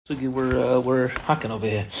We're hacking over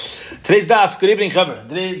here. Today's daf. Good evening, Chaver.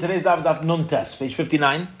 Today's daf Nun Tes, page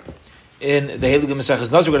 59 in the Heilige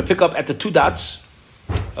Maseches Nazir. We're going to pick up at the two dots,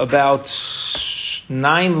 about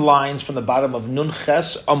 9 lines from the bottom of Nun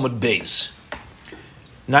Ches Amud Beis.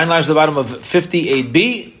 9 lines to the bottom of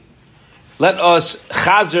 58b.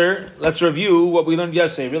 Let's review what we learned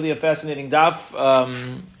yesterday. Really a fascinating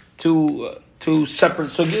daf. Two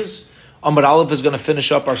separate sugyas. Amud Aleph is going to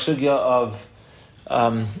finish up our sugya of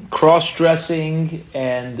cross-dressing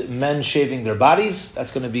and men shaving their bodies.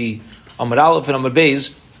 That's going to be Amud Aleph and Amud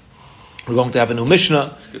Beis. We're going to have a new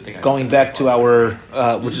Mishnah going back to our,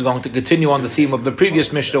 which is going to continue on the theme of the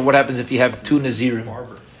previous Mishnah. What happens if you have 2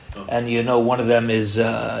 Nazirim and you know one of them is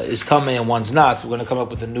Tameh and one's not? We're going to come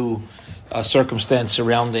up with a new circumstance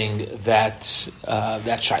surrounding that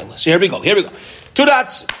Shiloh. So here we go. 2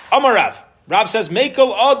 dots. Amar Rav. Rav says,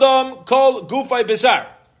 Mekel Adam Kol Gufay Bizar.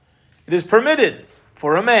 It is permitted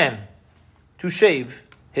for a man to shave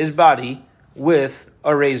his body with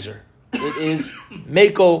a razor. It is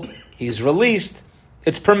Mekel. He's released.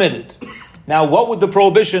 It's permitted. Now, what would the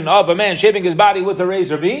prohibition of a man shaving his body with a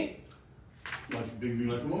razor be? Like a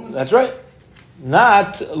woman. That's right.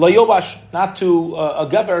 Not layobash. Not to a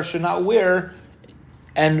gever should not wear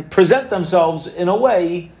and present themselves in a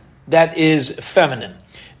way that is feminine.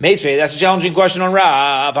 Meisvei, that's a challenging question on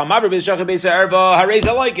Rav. Now,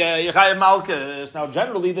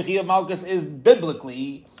 generally, the Chiyuv Malkus is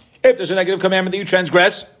biblically, if there's a negative commandment that you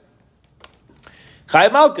transgress, Chayav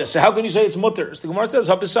Malkus. So how can you say it's mutter? So the Gemara says,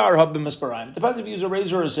 Habisar, Habbimisparayim. It depends if you use a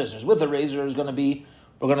razor or scissors. With a razor is going to be,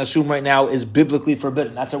 we're going to assume right now, is biblically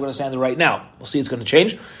forbidden. That's how we're going to stand it right now. We'll see it's going to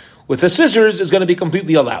change. With the scissors, it's going to be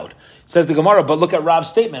completely allowed. Says the Gemara, but look at Rav's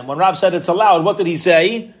statement. When Rav said it's allowed, what did he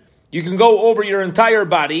say? You can go over your entire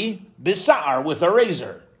body, bisar, with a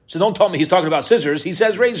razor. So don't tell me he's talking about scissors. He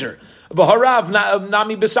says razor. Rav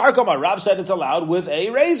nami bisar kama. Rav said it's allowed with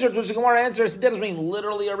a razor. Which the Gemara answers, it doesn't mean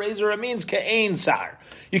literally a razor. It means ke'ein sar.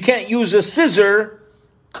 You can't use a scissor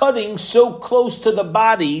cutting so close to the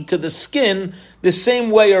body, to the skin, the same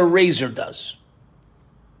way a razor does.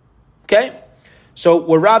 Okay? So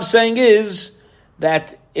what Rav's saying is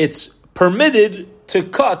that it's permitted to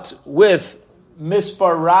cut with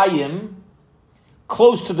misparayim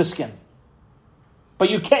close to the skin. But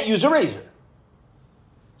you can't use a razor.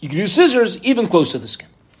 You can use scissors even close to the skin.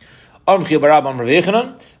 Rav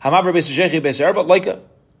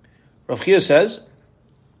Chia says,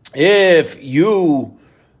 if you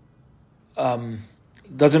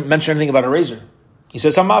doesn't mention anything about a razor, he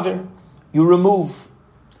says, Hamavir, you remove,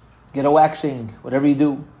 get a waxing, whatever you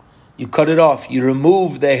do, you cut it off, you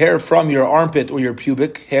remove the hair from your armpit or your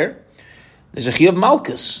pubic hair. There's a Chiyuv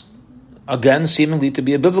Malkus. Again, seemingly to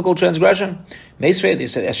be a biblical transgression. Meisvei, they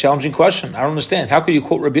said, a challenging question. I don't understand. How could you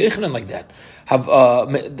quote Rabbi Yechanan like that?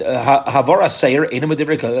 Havara Seir,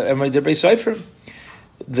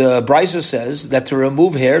 the Brisa says that to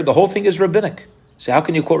remove hair, the whole thing is rabbinic. So how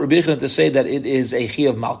can you quote Rabbi Yechanan to say that it is a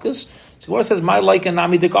Chiyuv Malkus? So what it says, my like and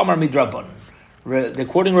nami dikamar midravan. They're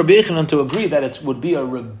quoting Rabbi Yechanan to agree that it would be a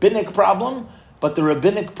rabbinic problem, but the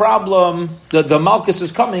rabbinic problem, the Malkus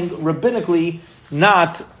is coming rabbinically,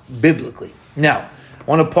 not biblically. Now, I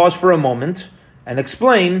want to pause for a moment and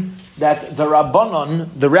explain that the Rabbanon,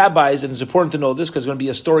 the rabbis, and it's important to know this because it's going to be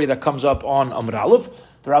a story that comes up on Amud Aleph,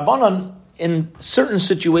 the Rabbanon, in certain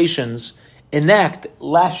situations, enact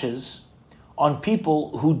lashes on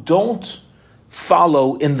people who don't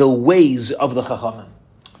follow in the ways of the Chachamim.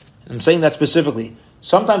 And I'm saying that specifically.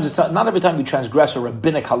 Sometimes it's not every time you transgress a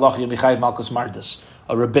rabbinic halach, you mechayev malchus mardus,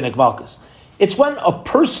 a rabbinic malchus. It's when a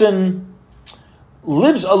person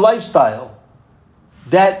lives a lifestyle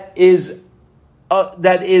that is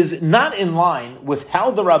not in line with how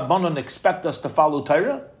the Rabbanon expect us to follow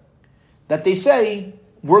Torah, that they say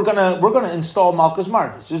we're gonna install malchus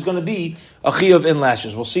mardus. There's going to be a chiyuv in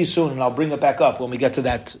lashes. We'll see soon, and I'll bring it back up when we get to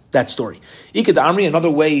that story. Ikad Amri,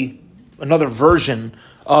 another version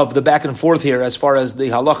of the back and forth here as far as the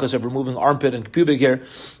halachas of removing armpit and pubic hair.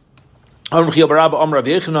 Which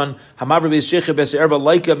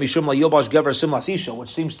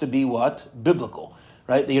seems to be what? Biblical.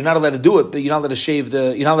 Right? That you're not allowed to do it, but you're not allowed to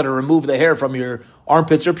you're not allowed to remove the hair from your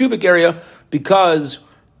armpits or pubic area because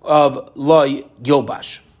of la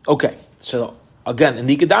yobash. Okay, so again, in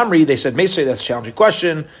the Kedamri, they said, Meisrei, that's a challenging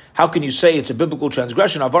question. How can you say it's a biblical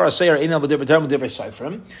transgression? If the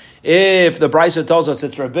Brisa tells us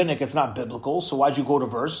it's rabbinic, it's not biblical, so why'd you go to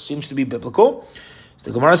verse? Seems to be biblical. So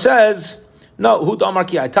the Gemara says, no, he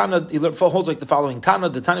holds like the following. Tana,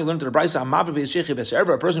 the Tana learned to the Brisa,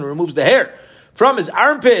 a person who removes the hair from his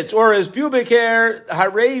armpits or his pubic hair,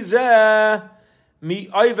 Mi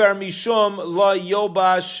Iver Mishum La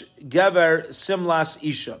Yobash Gever Simlas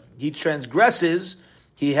Isha. He transgresses,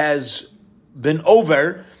 he has been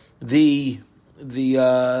over the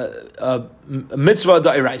mitzvah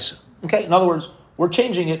da'iraisa. Okay, in other words, we're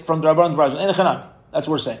changing it from Drabanan to Brazil. Enechanami. That's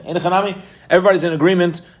what we're saying. Enechanami, everybody's in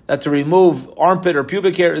agreement that to remove armpit or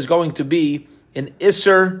pubic hair is going to be an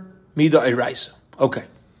Isser Mida Iraisa. Okay.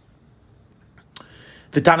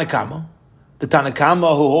 The Tanakama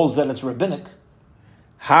who holds that it's rabbinic,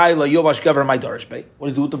 Hai la yobash gaver my darish bay. What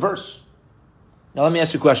do you do with the verse? Now let me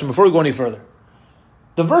ask you a question before we go any further.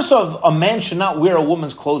 The verse of a man should not wear a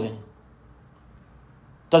woman's clothing,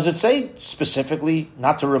 does it say specifically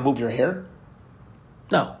not to remove your hair?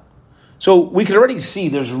 No. So we can already see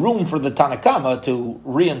there's room for the Tanakama to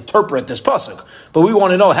reinterpret this pasuk, but we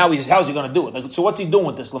want to know how's he going to do it. Like, so what's he doing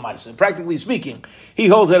with this lemaisa? Practically speaking, he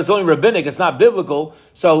holds that it's only rabbinic, it's not biblical.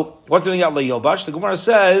 So what's doing out leyobash? The Gemara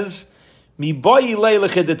says, "Mi boyi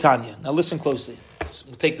le'lechidetanya." Now listen closely.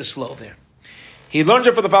 We'll take this slow there. He learns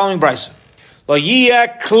it for the following brisa: "Lo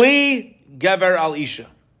yiyeh kli gever al isha."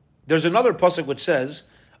 There's another pasuk which says,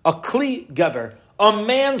 "A kli gever, a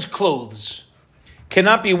man's clothes,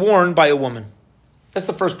 cannot be worn by a woman." That's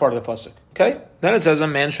the first part of the pasuk. Okay? Then it says a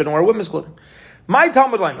man shouldn't wear women's clothing. My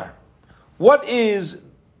Talmud Laimar, what is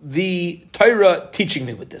the Torah teaching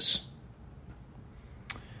me with this?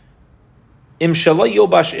 Im shala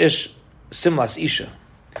yobash ish simlas isha.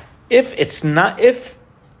 If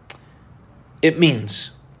it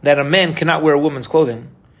means that a man cannot wear a woman's clothing,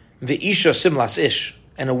 the isha simlas ish,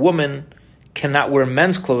 and a woman cannot wear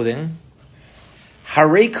men's clothing,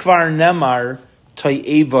 harei kvar nemar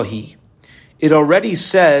Toyevahi. It already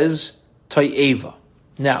says Toyeva.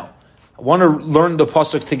 Now, I want to learn the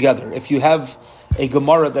pasuk together. If you have a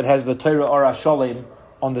Gemara that has the Torah Ara Shalem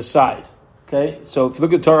on the side, okay. So if you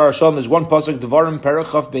look at Torah Ara Shalem, there's one pasuk Devarim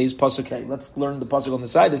Perachaf Beis pasuk Hey. Let's learn the pasuk on the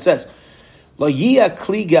side. It says Lo yiyeh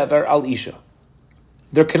kli gever al isha.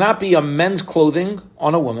 There cannot be a men's clothing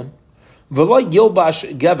on a woman. V'lo yilbash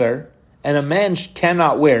gever, and a man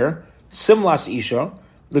cannot wear simlas isha,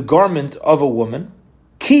 the garment of a woman,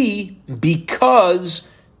 because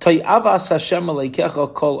it's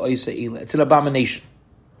an abomination.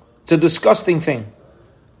 It's a disgusting thing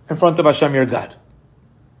in front of Hashem your God.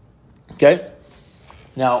 Okay?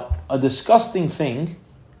 Now, a disgusting thing,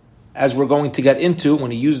 as we're going to get into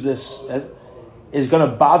when you use this, is going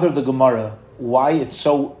to bother the Gemara why it's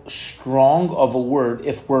so strong of a word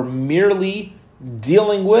if we're merely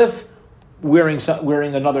dealing with wearing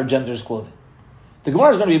another gender's clothing. The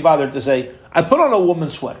Gemara is going to be bothered to say, I put on a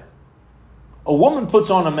woman's sweater. A woman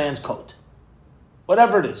puts on a man's coat.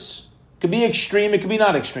 Whatever it is. It could be extreme, it could be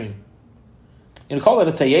not extreme. You know, call it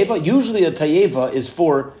a tayeva. Usually a tayeva is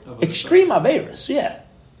for extreme averis. Yeah.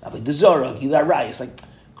 It's like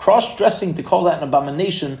cross-dressing, to call that an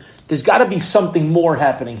abomination. There's got to be something more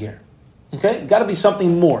happening here. Okay? There's got to be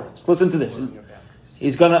something more. So listen to this.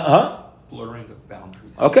 He's going to, blurring of boundaries.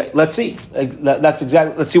 Okay, let's see. That's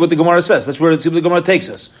exactly. Let's see what the Gemara says. Let's see where the Gemara takes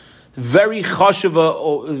us. Very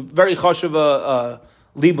chashuva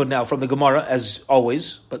libud now from the Gemara, as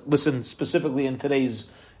always. But listen specifically in today's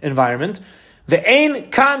environment. The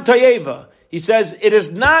ein kan tayeva. He says it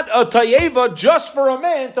is not a tayeva just for a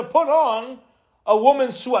man to put on a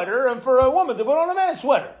woman's sweater and for a woman to put on a man's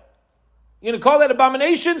sweater. You're going to call that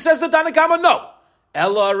abomination? Says the Tanakama. No.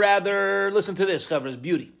 Ella, rather, listen to this. Chavra's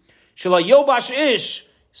beauty. Shala yobash ish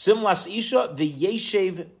simlas isha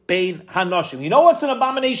v'yeshev bein hanoshim. You know what's an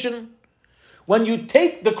abomination? When you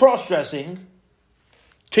take the cross-dressing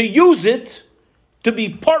to use it to be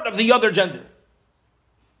part of the other gender.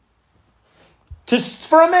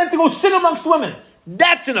 For a man to go sit amongst women.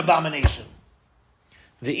 That's an abomination.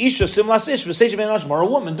 The isha simlas ish v'yeshev bein hanoshim, or a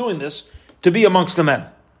woman doing this to be amongst the men.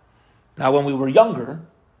 Now, when we were younger,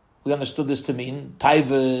 we understood this to mean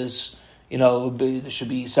taivas. You know, there should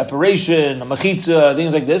be separation, a mechitza,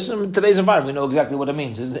 things like this. In today's environment, we know exactly what it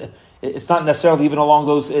means. It's not necessarily even along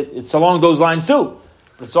those. It's along those lines too,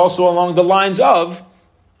 but it's also along the lines of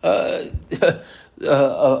a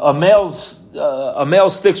male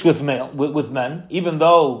sticks with men. Even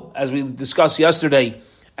though, as we discussed yesterday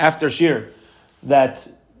after Shir, that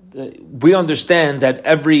we understand that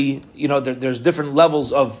there's different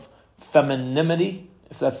levels of femininity,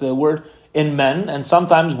 if that's the word, in men, and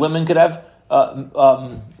sometimes women could have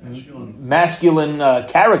masculine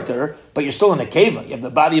character, but you're still in a keva. You have the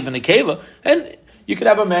body of an akeva, and you could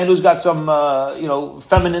have a man who's got some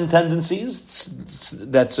feminine tendencies.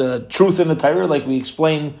 That's truth in the Torah, like we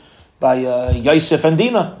explained by Yosef and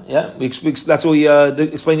Dina. Yeah, that's what we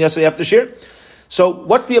explained yesterday after Shir. So,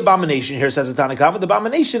 what's the abomination here? Says the Tanakh. The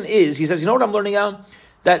abomination is, he says, you know what I'm learning out?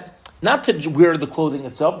 That not to wear the clothing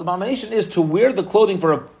itself. The abomination is to wear the clothing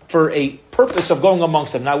for a purpose of going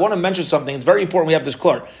amongst them. Now, I want to mention something. It's very important we have this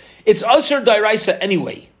clear. It's Asur Dairaisa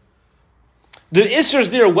anyway. The Isser is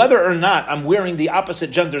there whether or not I'm wearing the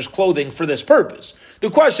opposite gender's clothing for this purpose. The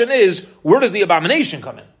question is, where does the abomination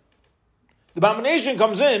come in? The abomination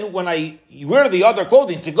comes in when I wear the other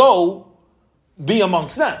clothing to go be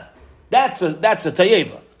amongst them. That's a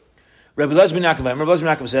tayeva. Rabbi Lezbi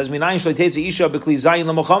Yaakov says,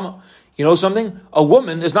 you know something? A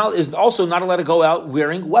woman is also not allowed to go out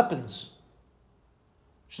wearing weapons.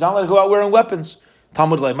 She's not allowed to go out wearing weapons. It's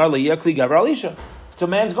a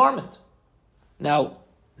man's garment. Now,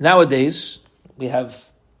 nowadays, we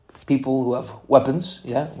have people who have weapons.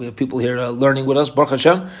 Yeah, we have people here learning with us, Baruch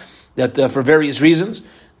Hashem, that for various reasons,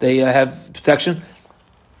 they have protection.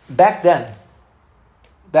 Back then,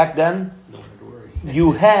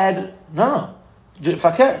 you had,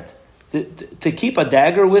 fakert. To keep a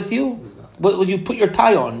dagger with you, you put your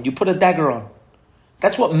tie on, you put a dagger on.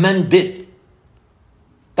 That's what men did.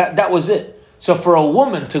 That was it. So for a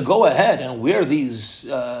woman to go ahead and wear these,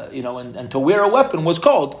 and to wear a weapon was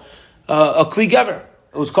called a kli gever.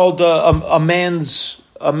 It was called a man's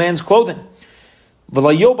clothing. And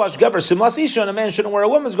a man shouldn't wear a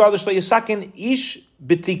woman's garment.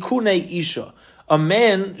 A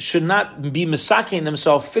man should not be misaking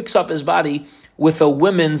himself, fix up his body with a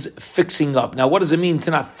woman's fixing up. Now, what does it mean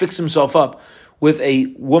to not fix himself up with a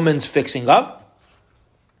woman's fixing up?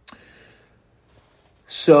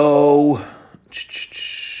 So,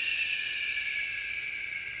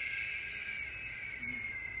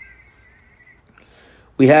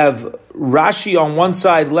 we have Rashi on one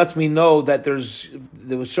side lets me know that there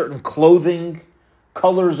was certain clothing,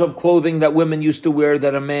 colors of clothing that women used to wear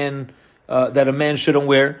that a man shouldn't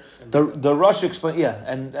wear. The Rush explain,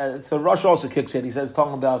 so Rush also kicks in. He says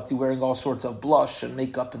talking about you wearing all sorts of blush and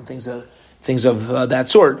makeup and things of that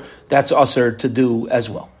sort. That's usher to do as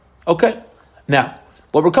well. Okay, now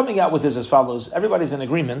what we're coming out with is as follows. Everybody's in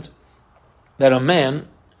agreement that a man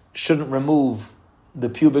shouldn't remove the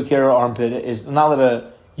pubic hair or armpit. Is not allowed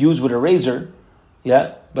to use with a razor,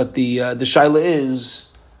 but the shaila is,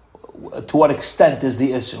 to what extent is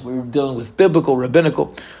the issue? We're dealing with biblical,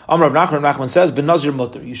 rabbinical. Amar Rav Nachman says, "Ben Nazir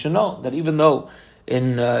mutter." You should know that even though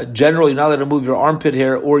in general you're not allowed to remove your armpit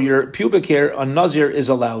hair or your pubic hair, a Nazir is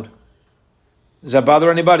allowed. Does that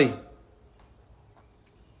bother anybody?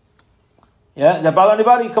 Yeah, does that bother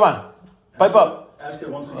anybody? Come on, pipe up. Ask it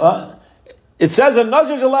once again. It says a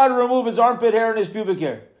Nazir is allowed to remove his armpit hair and his pubic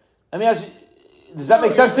hair. Let me ask you, does that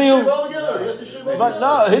make sense to you? But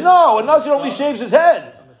no, a Nazir only shaves his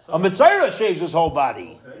head. A Mitzayra shaves his whole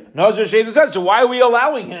body. Okay. Nazir shaves his head. So why are we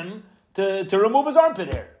allowing him to remove his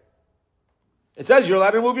armpit hair? It says you're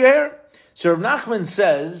allowed to remove your hair. So Rav Nachman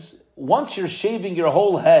says, once you're shaving your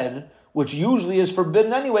whole head, which usually is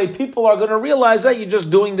forbidden anyway, people are going to realize that you're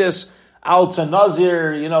just doing this out to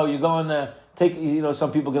Nazir. You're going to take,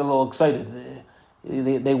 some people get a little excited.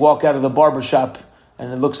 They walk out of the barber shop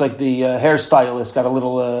and it looks like the hairstylist got a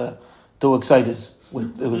little too excited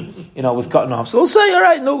with cutting off. So they'll say, all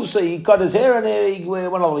right, no, so he cut his hair and he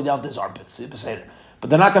went all the way down to his armpits. But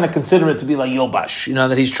they're not going to consider it to be like Yobash,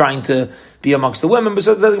 that he's trying to be amongst the women. But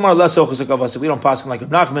so we don't pass him like Rav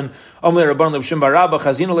Nachman.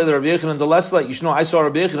 You should know, I saw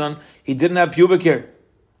Rabbi Yechanan, he didn't have pubic hair.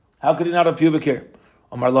 How could he not have pubic hair?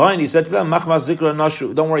 He said to them,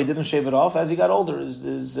 don't worry, he didn't shave it off. As he got older,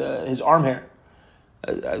 his arm hair.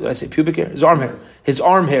 Did I say pubic hair? His arm hair. His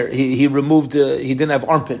arm hair. He removed. He didn't have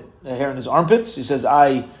armpit hair in his armpits. He says,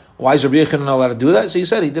 why is Rabbi Yechanan allowed to do that? So he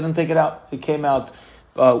said he didn't take it out. It came out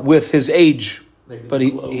with his age, but he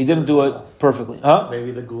didn't do it perfectly. Huh?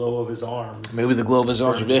 Maybe the glow of his arms. Rabbi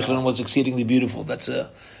Yechanan was exceedingly beautiful. That's in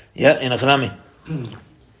a chanami.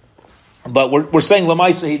 But we're saying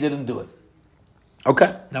Lamaisa he didn't do it.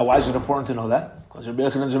 Okay. Now why is it important to know that? Because Rabbi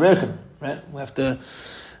Yechanan is Rabbi Yechanan, right? We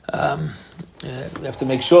have to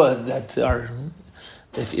make sure that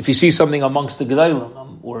if you see something amongst the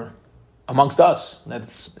Gedalim or amongst us, that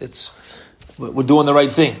we're doing the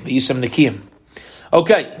right thing. Yisam Nikiyim.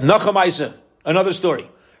 Okay, Nacham Isa, another story.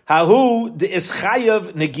 Hahu de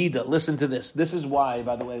Ischayev Negida. Listen to this. This is why,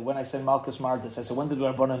 by the way, when I say Malkus Mardis, I said, when did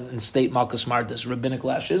the Rabbanan instate Malkus Mardis, rabbinic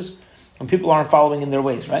lashes? When people aren't following in their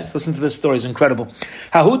ways, right? So listen to this story, it's incredible.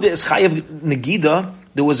 Hahu de Ischayev Negida.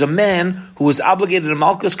 There was a man who was obligated to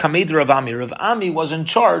Malkus Kamed Rav Ami. Rav Ami was in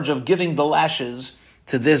charge of giving the lashes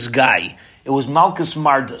to this guy. It was Malkus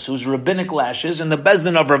Mardus. It was rabbinic lashes, and the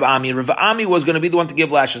Bezdin of Rav Ami. Rav Ami was going to be the one to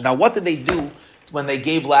give lashes. Now, what did they do when they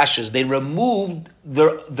gave lashes? They removed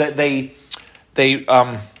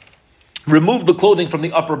removed the clothing from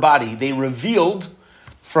the upper body. They revealed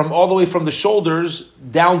from all the way from the shoulders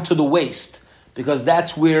down to the waist, because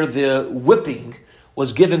that's where the whipping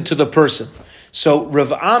was given to the person. So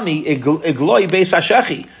Rav Ami igloi beis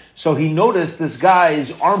hashechi. So he noticed this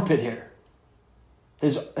guy's armpit hair.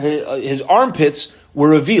 His armpits were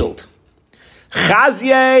revealed.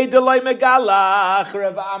 Chazye delay megalach.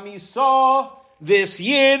 Rav Ami saw this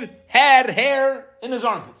yid had hair in his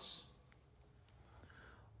armpits.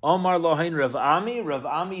 Omar lohain Rav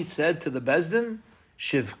Ami said to the Bezdin,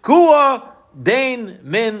 Shivkua dein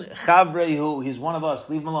min chavrehu. He's one of us.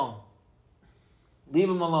 Leave him alone. Leave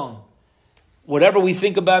him alone. Whatever we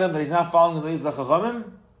think about him, that he's not following the ways of the Chachamim,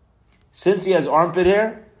 since he has armpit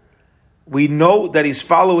hair, we know that he's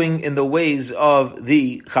following in the ways of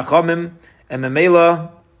the Chachamim, and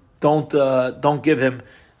Memela, don't give him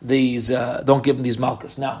these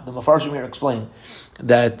malchus. Now, the Mefarshim here explain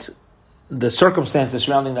that the circumstances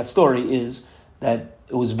surrounding that story is that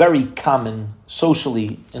it was very common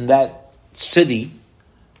socially in that city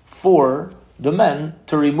for the men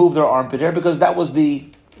to remove their armpit hair, because that was the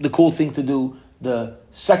cool thing to do, the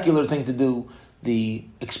secular thing to do, the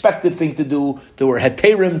expected thing to do. There were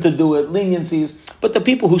heterim to do it, leniencies, but the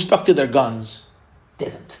people who stuck to their guns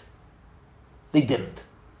didn't. They didn't.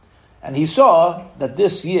 And he saw that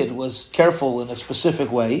this yid was careful in a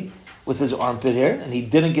specific way with his armpit hair, and he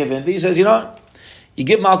didn't give in. He says, you know, you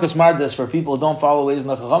give Malchus Mardas for people who don't follow ways in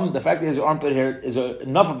the Chacham. The fact that he has armpit hair is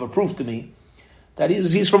enough of a proof to me that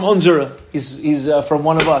he's from Unzura. He's from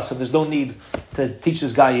one of us, and there's no need to teach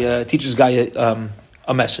this guy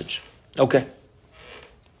a message. Okay.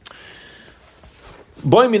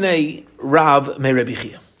 Boimine Rav me Rebbe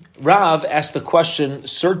Chia. Rav asked the question,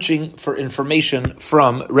 searching for information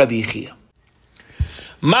from Rebbe Chia.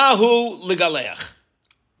 Mahu ligaleach.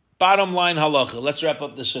 Bottom line halacha. Let's wrap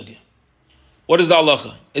up the sugya. What is the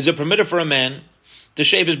halacha? Is it permitted for a man to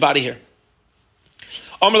shave his body hair?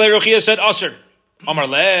 Amar le Rebbe Chia said, Asr. Amar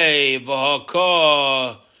le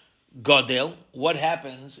v'haka gadel. What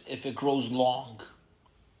happens if it grows long?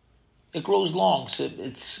 It grows long, so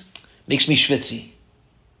it makes me schwitzy.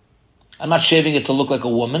 I'm not shaving it to look like a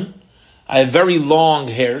woman. I have very long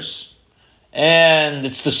hairs, and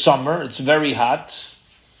it's the summer. It's very hot.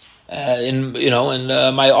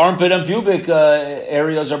 My armpit and pubic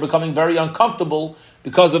areas are becoming very uncomfortable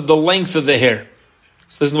because of the length of the hair.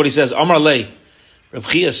 So listen to what he says. Amar lei. Reb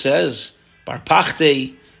Chia says, Bar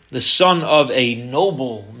Pachte, the son of a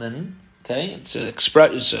nobleman. Okay, it's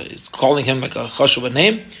calling him like a chashuv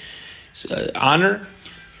name. It's honor.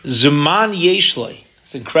 Zuman yeshlei.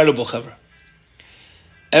 It's incredible, Chaver.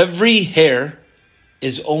 Every hair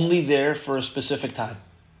is only there for a specific time.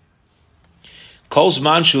 Kol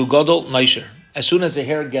zman shu gadol naisher. As soon as the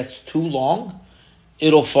hair gets too long,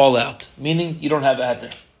 it'll fall out. Meaning, you don't have a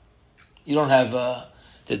heter. You don't have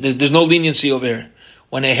there's no leniency over here.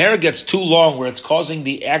 When a hair gets too long, where it's causing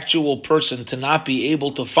the actual person to not be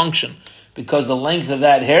able to function because the length of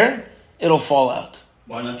that hair, it'll fall out.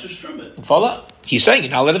 Why not just trim it? It'll fall out. He's saying,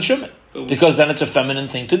 you're not let it trim it. Because then it's a feminine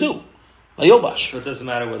thing to do. Layobash. So it doesn't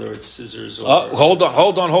matter whether it's scissors or... Hold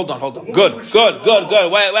on. Good.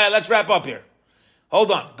 Wait, let's wrap up here.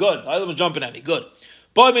 Hold on. Good. I was jumping at me. Good.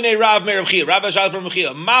 Mahu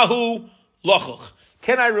lochuch.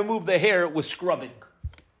 Can I remove the hair with scrubbing?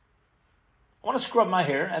 I want to scrub my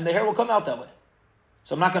hair, and the hair will come out that way.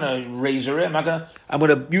 So I'm not going to razor it. I'm going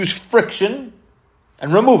to use friction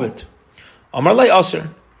and remove it. Amar lei aser.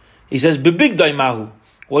 He says, bebigdai mahu.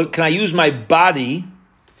 Well, can I use my body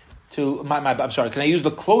to can I use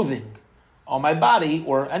the clothing on my body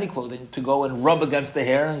or any clothing to go and rub against the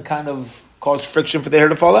hair and kind of cause friction for the hair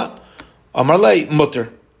to fall out? Amar lei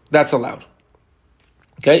mutter. That's allowed.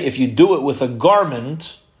 Okay, if you do it with a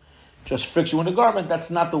garment, just friction with a garment,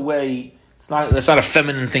 that's not the way. That's not a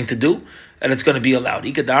feminine thing to do, and it's going to be allowed.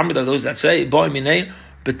 Those that say, when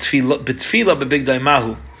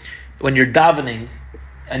you're davening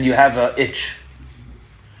and you have an itch,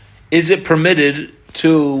 is it permitted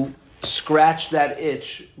to scratch that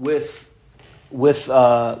itch with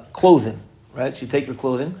clothing? Right? So you take your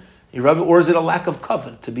clothing, you rub it, or is it a lack of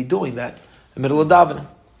covet to be doing that in the middle of davening?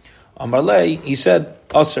 Amar lei, he said,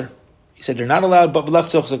 Aser. He said, you're not allowed, but it's not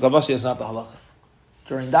the halacha.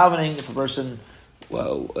 During davening, if a person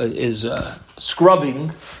is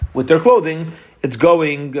scrubbing with their clothing, it's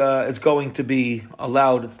going to be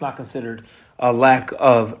allowed. It's not considered a lack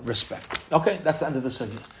of respect. Okay, that's the end of the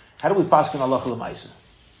sugya. How do we paskin halacha l'maisa?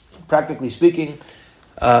 Practically speaking,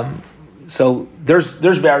 so there's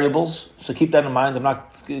variables. So keep that in mind. I'm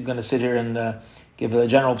not going to sit here and give a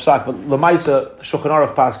general psak, but l'maisa Shulchan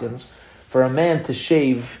Aruch paskins for a man to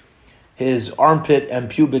shave his armpit and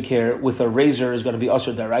pubic hair with a razor is going to be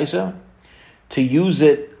asur daraisa. to use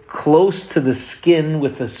it close to the skin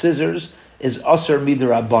with the scissors is asur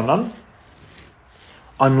midrabanan,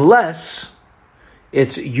 unless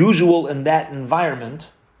it's usual in that environment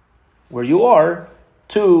where you are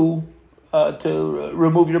to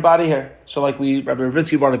remove your body hair. So like Rabbi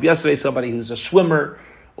Ravinsky brought up yesterday, somebody who's a swimmer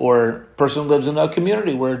or person who lives in a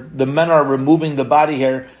community where the men are removing the body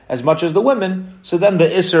hair as much as the women, so then the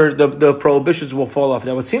isser, the prohibitions will fall off.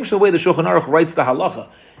 Now it seems the way the Shulchan Aruch writes the halacha,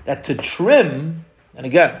 that to trim, and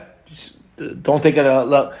again, don't take it,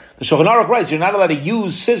 the Shulchan Aruch writes, you're not allowed to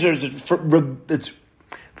use scissors, it's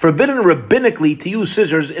forbidden rabbinically to use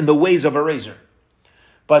scissors in the ways of a razor.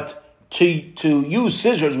 But to use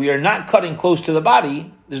scissors, we are not cutting close to the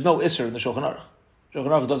body, there's no isser in the Shulchan Aruch. Shulchan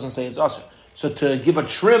Aruch doesn't say it's asur. So to give a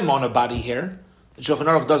trim on a body hair, the Shulchan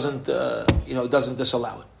Aruch doesn't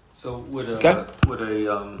disallow it. So would a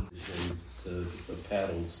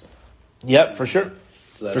paddles? Yep, for sure.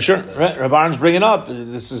 So for sure. Right. Rabbi Aaron's bringing up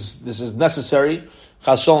this is necessary.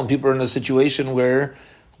 Chas Shalom, people are in a situation where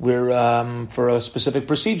we're for a specific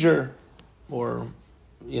procedure, or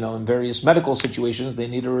in various medical situations, they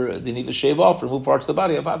need to shave off, remove parts of the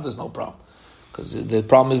body. There's no problem, because the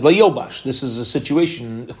problem is layobash. This is a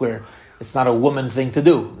situation where it's not a woman thing to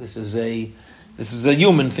do. This is a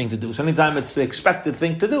human thing to do. So anytime it's the expected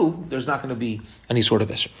thing to do, there's not going to be any sort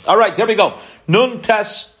of issue. All right, here we go. Nun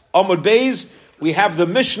Tes Amud Beis. We have the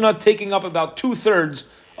Mishnah taking up about 2/3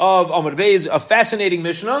 of Amud Beis. A fascinating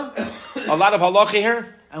Mishnah. A lot of halacha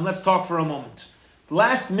here. And let's talk for a moment. The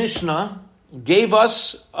last Mishnah gave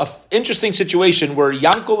us an interesting situation where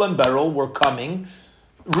Yankel and Beryl were coming.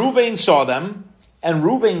 Ruvain saw them, and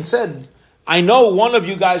Ruvain said, I know one of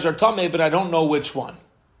you guys are Tameh, but I don't know which one.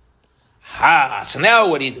 So now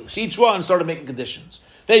what do you do? So each one started making conditions.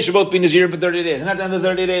 They should both be Nazir for 30 days. And at the end of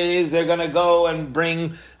 30 days, they're going to go and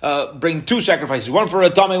bring 2 sacrifices. One for a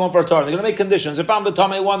Tameh, one for a Tar. They're going to make conditions. If I'm the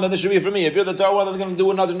Tameh one, then this should be for me. If you're the Tar one, then they're going to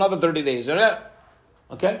do another 30 days.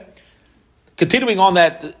 Okay? Continuing on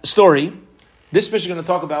that story, this Mishnah is going to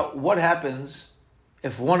talk about what happens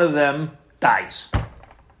if one of them dies.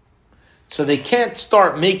 So they can't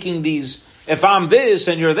start making these, if I'm this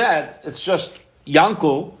and you're that, it's just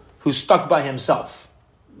Yankel who's stuck by himself,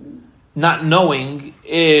 not knowing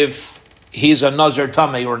if he's a Nazir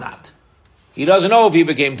Tameh or not. He doesn't know if he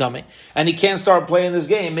became Tameh. And he can't start playing this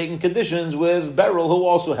game, making conditions with Beryl, who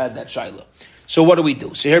also had that Shaila. So what do we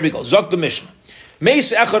do? So here we go. Zok the Mishnah.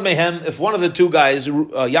 Meis echad mehem, if one of the two guys,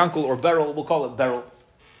 Yankel or Beryl, we'll call it Beryl,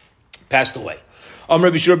 passed away.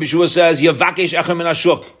 Rabbi Shua says, Yavakesh echad min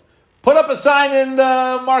hashuk. Put up a sign in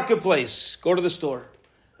the marketplace. Go to the store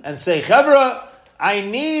and say, Chevra, I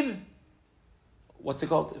need, what's it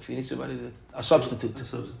called? If you need somebody, a substitute.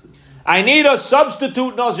 I need a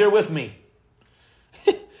substitute Nazir with me.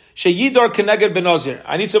 Sheyidor keneged ben Nazir.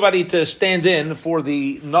 I need somebody to stand in for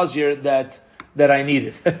the Nazir that I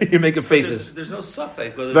needed. You're making faces. There's no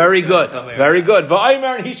suffix. Very good. Very good.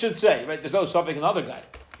 V'aymer, he should say, right? There's no suffix in the other guy.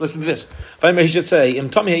 Listen to this. V'aymer, he should say, Im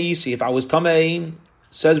Tameh Yisi, if I was Tameh,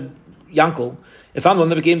 says Yankel, if I'm the one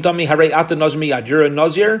that became Tameh, Harei Ata Nazir Miyad, you're a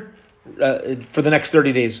Nazir for the next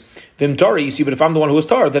 30 days. Vim Tari Yisi, but if I'm the one who was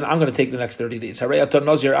Tar, then I'm going to take the next 30 days. Harei Ata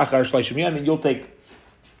Nazir Achar Shleishim Yom, and you'll take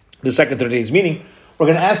the second 30 days. Meaning, we're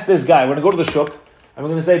going to ask this guy, we're going to go to the shuk, and we're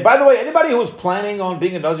going to say, by the way, anybody who's planning on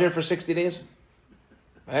being a Nazir for 60 days?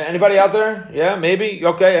 Anybody out there? Yeah, maybe.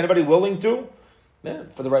 Okay, anybody willing to? Yeah,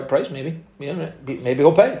 for the right price, maybe. Yeah, maybe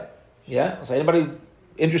he'll pay. Yeah, so anybody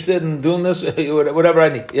interested in doing this? Whatever I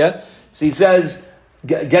need. Yeah. So he says,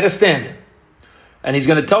 get a stand-in, and he's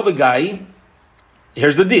going to tell the guy,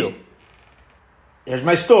 here's the deal. Here's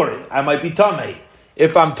my story. I might be Tameh.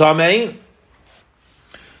 If I'm Tameh,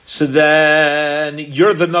 so then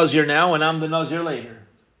you're the Nazir now, and I'm the Nazir later.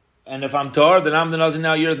 And if I'm Tar, then I'm the Nazir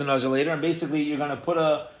now, you're the Nazir later. And basically, you're going to put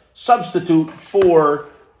a substitute for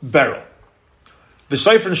Beryl. The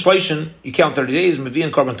Sefer and Shleishin, you count 30 days, Mevi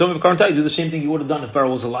and Karban Tumah, Karban you do the same thing you would have done if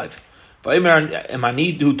Beryl was alive. If I'm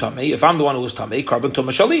the one who was Tameh, Karban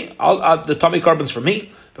Tumah Shali, the Tameh Karban's for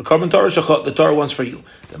me, but Karban Tar Shachat, the Tar one's for you.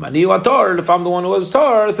 If I'm the one who was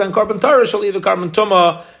Tar, then Karban Tar Shali, the Karban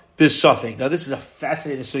Tumah Bisafik. Now, this is a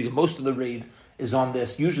fascinating story. Most of the raid is on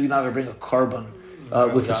this. Usually, you're not going to bring a Karban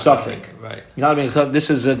with a suffix. Right. You know what I mean?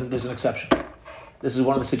 There's an exception. This is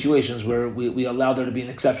one of the situations where we allow there to be an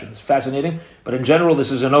exception. It's fascinating, but in general,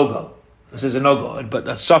 this is a no-go. But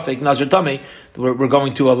a suffix, Nazir Tameh, we're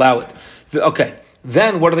going to allow it. Okay.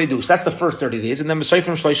 Then what do? So that's the first 30 days, and then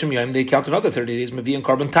Mesayfim Shleishim Yom, they count another 30 days, Mevi and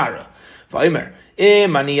Karban Tara. V'aymer,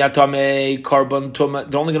 Tameh, Karban Tumah,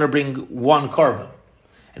 they're only going to bring one Karban.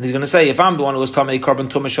 And he's going to say, if I'm the one who was Tameh, Karban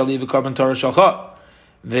Tumah Shali, Karban Tara Shalcha.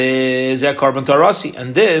 V'zeh carbon tarasi,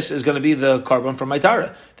 and this is going to be the carbon from my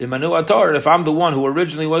tara. V'manu atar, if I'm the one who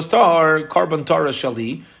originally was tar, carbon tara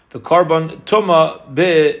shali, the carbon tuma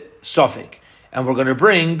be safek. And we're going to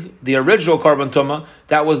bring the original carbon tuma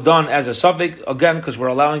that was done as a safek, again, because we're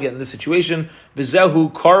allowing it in this situation.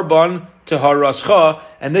 V'zehu carbon teharascha,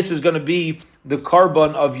 and this is going to be the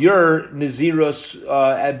carbon of your nazirus,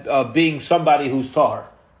 being somebody who's tar.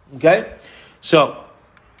 Okay? So,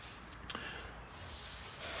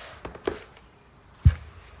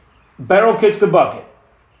 Beryl kicks the bucket.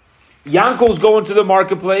 Yankel's going to the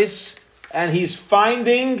marketplace, and he's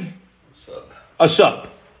finding a sub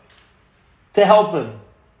to help him,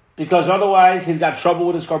 because otherwise he's got trouble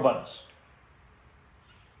with his karbanos.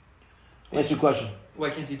 What's your question? Why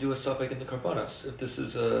can't he do a suffix in the karbanos if this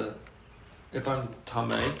is if I'm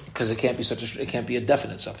tamei? Because it can't be a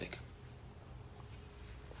definite suffix.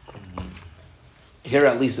 Here,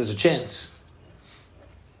 at least, there's a chance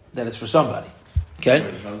that it's for somebody. Okay.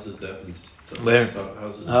 Right, how's it definite? Where?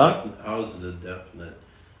 How is it a definite?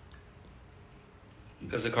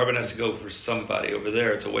 Because the carbon has to go for somebody. Over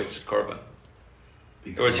there, it's a wasted carbon.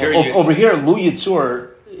 Because Over here, Lu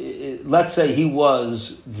Yitzur, let's say he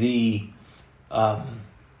was the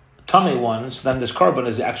tummy one, so then this carbon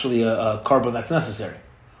is actually a carbon that's necessary.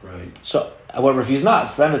 Right. So, however, if he's not,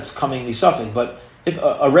 so then it's coming nisafik. But if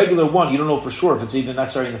a regular one, you don't know for sure if it's even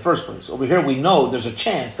necessary in the first place. Over here, we know there's a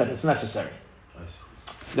chance that it's necessary.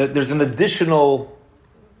 There's an additional,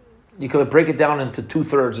 you could break it down into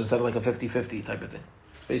 2/3 instead of like a 50-50 type of thing.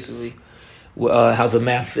 It's basically how the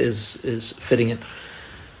math is fitting in.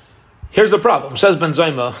 Here's the problem. Says Ben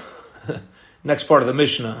Zayma, next part of the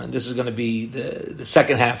Mishnah, and this is going to be the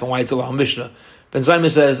second half and why it's a long Mishnah. Ben Zayma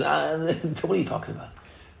says, what are you talking about?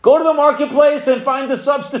 Go to the marketplace and find a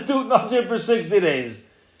substitute Nazir for 60 days.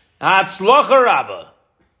 Hatzlocha Rabbah.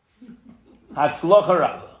 Hatzlocha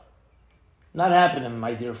Rabbah. Not happening,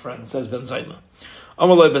 my dear friend, says Ben Zayma.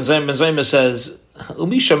 Amalai Ben Zayma says,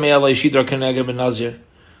 Umisha me'alai shidra keneged ben Nazir.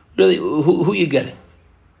 Really, who are you getting?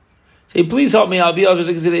 Say, please help me, I'll be over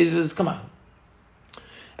 60 days. He says, come on.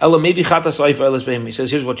 Ella, maybe chatas oif elas behem. He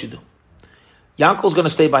says, here's what you do. Yankel's going to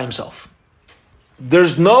stay by himself.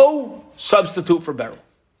 There's no substitute for Beryl.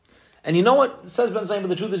 And you know what? Says Ben Zayma,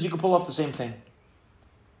 the truth is you can pull off the same thing.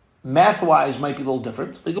 Math-wise might be a little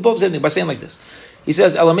different, but you can pull off the same thing by saying like this. He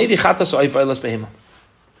says, Ella, maybe chatas oif elas behem.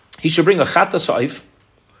 He should bring a chatas oif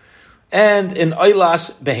and an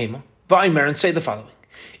oilas behema. Va'aymer, and say the following.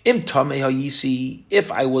 Im tamei hayisi,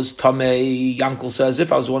 if I was tamei, Yankel says,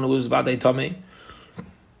 if I was the one who was vadei tamei,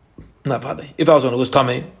 not vadei, if I was the one who was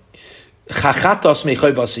tamei, chachatas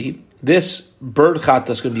mechayv basi, this bird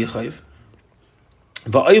chatas going to be a chayv,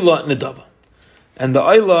 va'ayla nedava, and the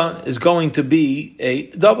ayla is going to be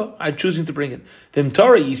a dava. I'm choosing to bring it.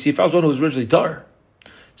 V'imtara yisi, if I was the one who was originally tar,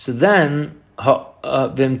 so then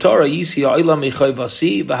v'imtara yisi ayla mechayv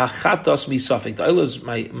basi, v'hachatas misafik. The ayla is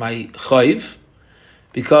my chayv,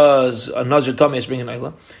 because a Nazir Tameh is bringing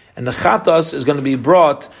Ayla, and the Chatas is going to be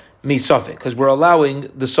brought Mi-Safik, because we're allowing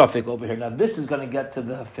the Safik over here. Now this is going to get to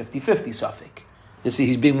the 50-50 Safik. You see,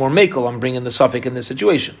 he's being more makel, I'm bringing the Safik in this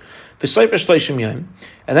situation.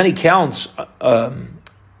 And then he counts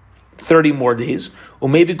 30 more days,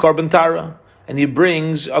 maybe carbon tara, and he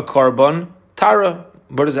brings a carbon tara.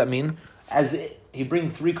 What does that mean? He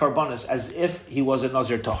brings 3 karbanos as if he was a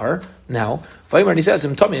Nazir Tahar. Now, and he says,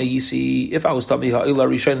 if I was Tami ha'ila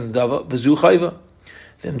rishayn nedava, v'zu chayva.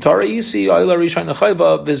 V'imtara yisi ha'ila rishayn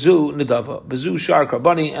chayva, v'zu nedava. V'zu shar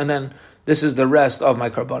karbani, and then this is the rest of my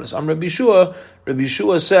karbanos. Rabbi Yeshua. Rabbi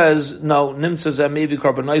Yeshua says, no, nimtza zeh maybe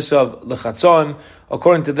karbanaisav lechatzoim.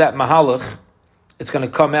 According to that mahalach, it's going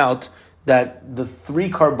to come out that the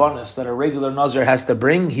 3 karbanos that a regular Nazir has to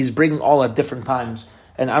bring, he's bringing all at different times,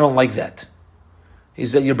 and I don't like that. He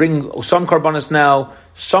said, you bring some karbanos now,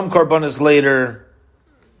 some karbanos later,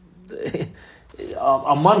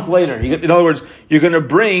 a month later. In other words, you're going to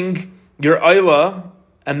bring your ayla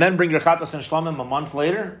and then bring your chatas and shlamim a month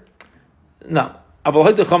later? No.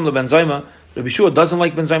 Rabbi Shua doesn't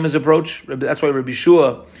like Ben Zayma's approach. That's why Rabbi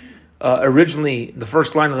Shua originally, the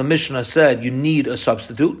first line of the Mishnah said, you need a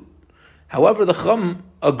substitute. However, the Chum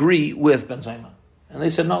agree with Ben Zayma. And they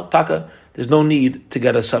said, no, Taka, there's no need to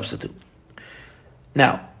get a substitute.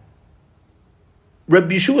 Now,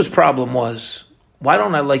 Rabbi Yeshua's problem was, why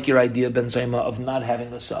don't I like your idea, Ben Zayma, of not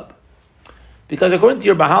having a sub? Because according to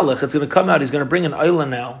your Bahalach, it's going to come out, he's going to bring an Ayla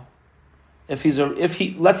now. If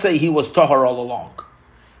he, let's say he was Tahar all along.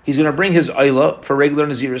 He's going to bring his Ayla for regular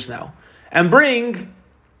Naziris now. And bring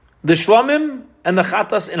the Shlamim and the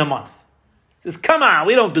Chatas in a month. He says, come on,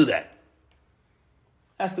 we don't do that.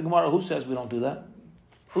 Ask the Gemara, who says we don't do that?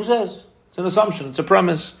 Who says? It's an assumption. It's a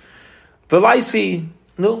premise. Velaisi,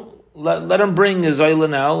 no, let him bring his oil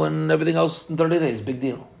now and everything else in 30 days. Big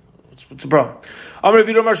deal. It's a problem. Amar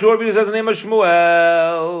Vidu Mashur Vidu says the name of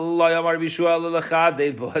Shmuel. Lo Amar Bishua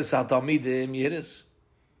Lelachadei Bohesal Talmidim Yiris.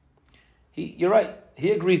 You're right.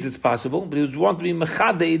 He agrees it's possible, but he wants to be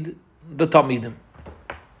mechaded the Talmidim.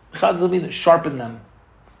 Mechaded, sharpen them.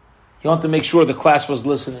 He wanted to make sure the class was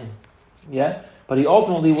listening. Yeah? But he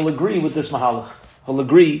ultimately will agree with this mahalach. He'll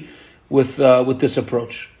agree with this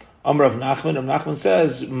approach. Amr of Nachman. Rav Nachman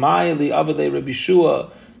says, "Mai li avadei Rabbi Yeshua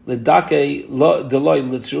ledake deloy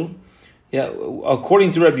litzu." Yeah,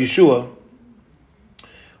 according to Rabbi Yeshua,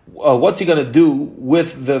 what's he going to do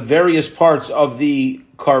with the various parts of the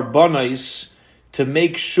karbonos to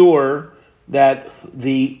make sure that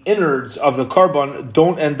the innards of the carbon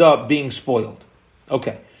don't end up being spoiled?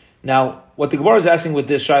 Okay. Now, what the Gemara is asking with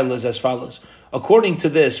this shaila is as follows. According to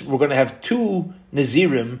this, we're going to have two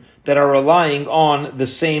Nazirim that are relying on the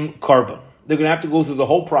same carbon. They're going to have to go through the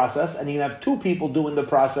whole process, and you're going to have two people doing the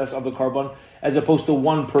process of the carbon, as opposed to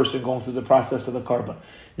one person going through the process of the carbon.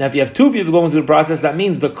 Now, if you have two people going through the process, that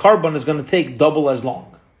means the carbon is going to take double as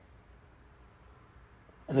long.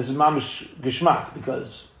 And this is mamish geshmak,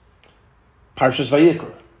 because Parshas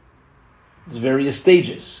Vayikra, there's various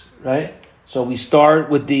stages, right? So we start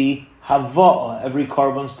with the hava'ah. Every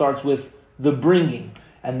carbon starts with the bringing,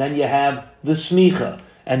 and then you have the smicha,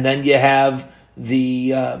 and then you have the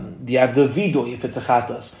vidoy if it's a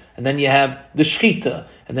chatas, and then you have the shchita,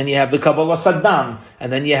 and then you have the kabbalah saddam,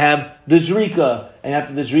 and then you have the zrika, and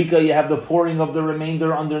after the zrika you have the pouring of the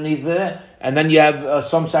remainder underneath there, and then you have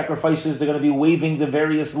some sacrifices. They're going to be waving the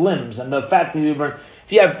various limbs and the fats need to be burned.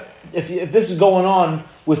 If this is going on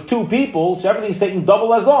with two people, so everything's taking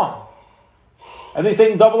double as long. Everything's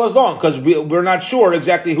taking double as long because we're not sure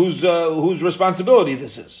exactly whose responsibility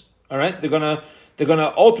this is. All right, they're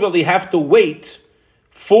gonna ultimately have to wait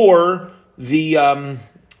for the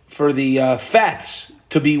fats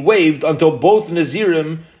to be waved until both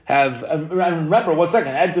Nazirim have. And remember, 1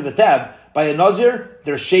 second, add to the tab. By a Nazir,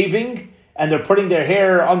 they're shaving and they're putting their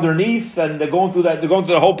hair underneath, and they're going through that. They're going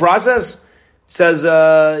through the whole process. He says,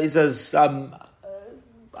 I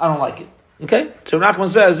don't like it. Okay, so Nachman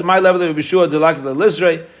says, "My level of Yeshua delak the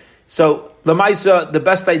Lizrei." So the Maisa, the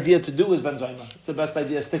best idea to do is Ben Zayma. It's the best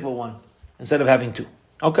idea to stick with one instead of having two.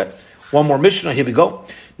 Okay, one more Mishnah. Here we go.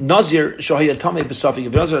 Nazir shohaya tamei b'safik.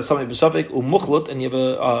 If Nazir has tamei b'safik umuchlut, and you have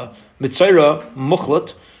a mitzayra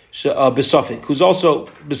muchlut b'safik, who's also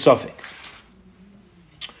b'safik.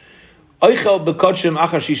 Eichel b'kadshim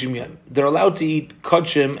achar shishim yom. They're allowed to eat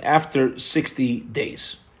kadshim after 60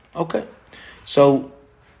 days. Okay, so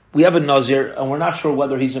we have a Nazir, and we're not sure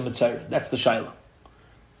whether he's a Mitzayra. That's the Shaila.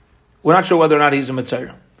 We're not sure whether or not he's a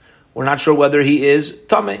Mitzayra. We're not sure whether he is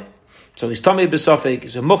Tameh. So he's Tameh B'Safik,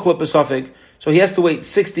 he's a Mukhlat B'Safik, so he has to wait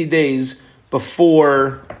 60 days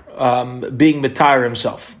before being Mitzayra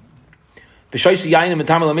himself.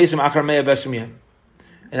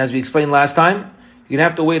 And as we explained last time, you're going to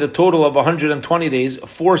have to wait a total of 120 days,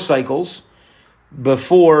 4 cycles,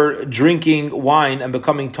 before drinking wine and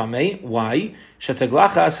becoming tamei. Why?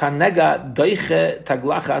 Shetaglachas hanega daiche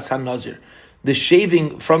taglachas hanazir. The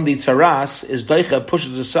shaving from the tzaras is daiche,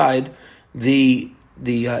 pushes aside the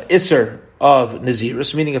iser of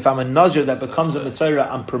nazirus. Meaning, if I'm a nazir that becomes a mitzayra,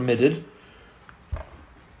 I'm permitted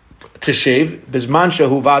to shave. Bizman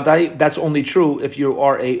shehu vadai. That's only true if you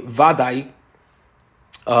are a vadai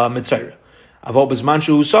mitzayra. Avol bizman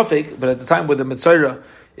shehu safek. But at the time where the mitzayra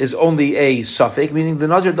is only a suffix, meaning the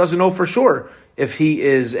Nazir doesn't know for sure if he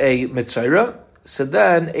is a Mitzayra, so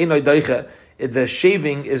then the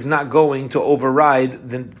shaving is not going to override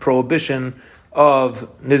the prohibition of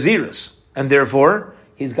Nazirus, and therefore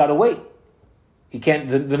he's got to wait. He can't.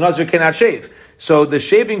 The Nazir cannot shave. So the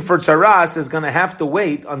shaving for Tzaras is going to have to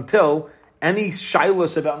wait until any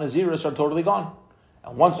shilas about Nazirus are totally gone.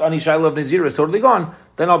 And once any shilah of Nazir is totally gone,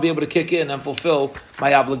 then I'll be able to kick in and fulfill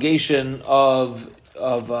my obligation of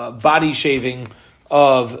body shaving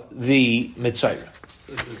of the Mitzayra.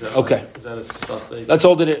 Okay. Is that a suffix? Let's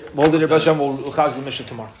hold it. We'll hold it. We'll chaz the mission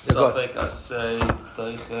tomorrow. Suffix, I say,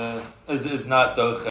 is not doche.